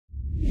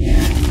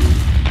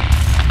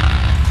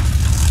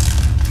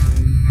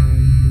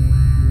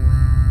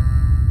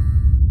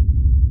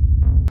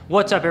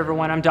What's up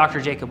everyone, I'm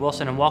Dr. Jacob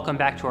Wilson and welcome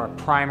back to our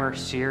primer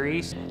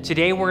series.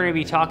 Today we're going to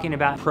be talking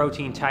about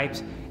protein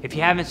types. If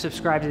you haven't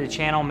subscribed to the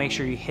channel, make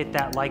sure you hit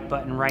that like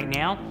button right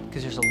now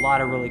because there's a lot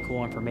of really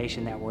cool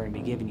information that we're going to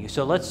be giving you.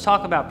 So let's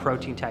talk about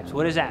protein types.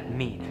 What does that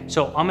mean?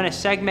 So I'm going to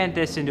segment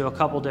this into a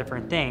couple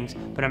different things,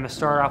 but I'm going to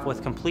start off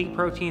with complete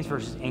proteins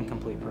versus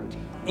incomplete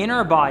proteins. In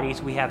our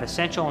bodies, we have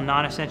essential and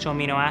non-essential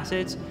amino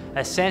acids.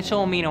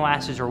 Essential amino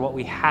acids are what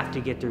we have to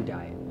get through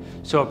diet.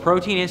 So a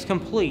protein is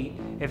complete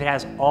if it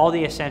has all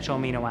the essential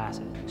amino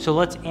acids. So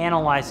let's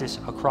analyze this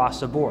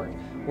across the board.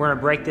 We're going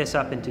to break this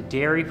up into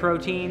dairy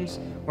proteins,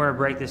 we're going to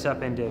break this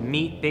up into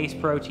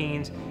meat-based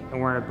proteins, and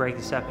we're going to break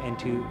this up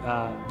into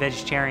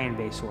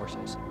vegetarian-based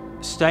sources.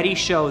 Studies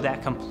show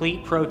that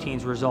complete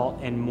proteins result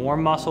in more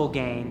muscle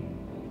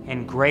gain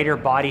and greater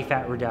body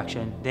fat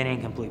reduction than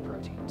incomplete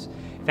proteins.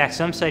 In fact,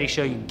 some studies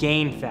show you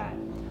gain fat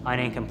on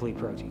incomplete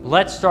protein.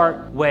 Let's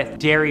start with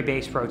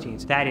dairy-based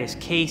proteins. That is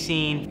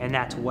casein and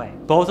that's whey.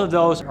 Both of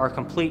those are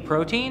complete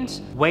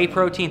proteins. Whey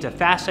protein's a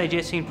fast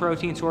digesting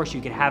protein source. You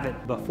can have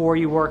it before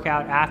you work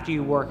out, after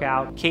you work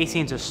out.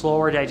 Casein's a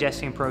slower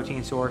digesting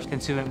protein source.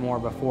 Consume it more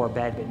before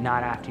bed, but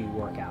not after you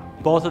work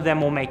out. Both of them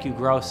will make you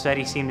grow.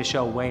 Studies seem to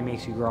show whey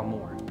makes you grow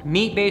more.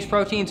 Meat-based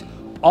proteins,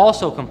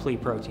 also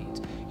complete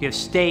proteins. You have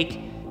steak,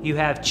 you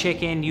have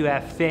chicken, you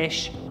have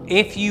fish.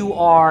 If you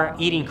are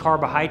eating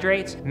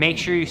carbohydrates, make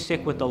sure you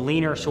stick with the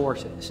leaner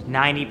sources,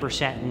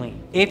 90%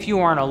 lean. If you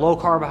are on a low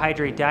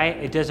carbohydrate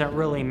diet, it doesn't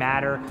really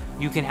matter.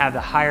 You can have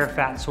the higher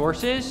fat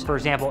sources, for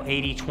example,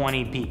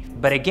 80-20 beef.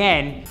 But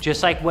again,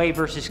 just like whey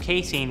versus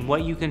casein,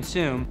 what you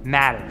consume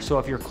matters. So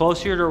if you're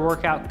closer to a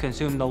workout,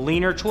 consume the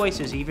leaner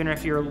choices, even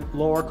if you're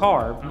lower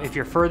carb. If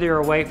you're further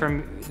away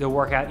from the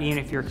workout, even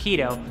if you're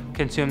keto,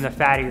 consume the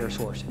fattier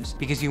sources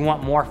because you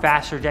want more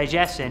faster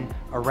digestion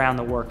around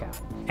the workout.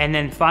 And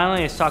then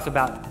finally, let's talk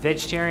about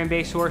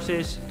vegetarian-based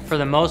sources. For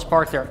the most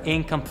part, they're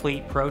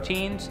incomplete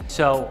proteins,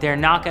 so they're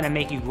not gonna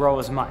make you grow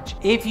as much.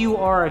 If you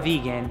are a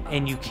vegan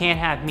and you can't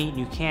have meat and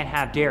you can't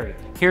have dairy,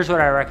 here's what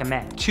I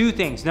recommend. Two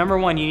things. Number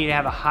one, you need to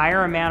have a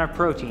higher amount of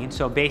protein.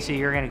 So basically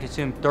you're gonna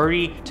consume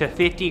 30 to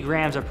 50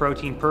 grams of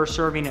protein per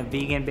serving of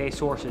vegan-based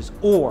sources.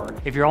 Or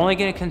if you're only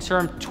gonna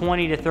consume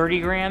 20 to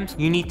 30 grams,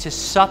 you need to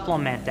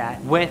supplement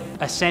that with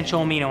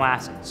essential amino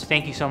acids.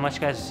 Thank you so much,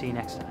 guys. See you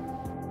next time.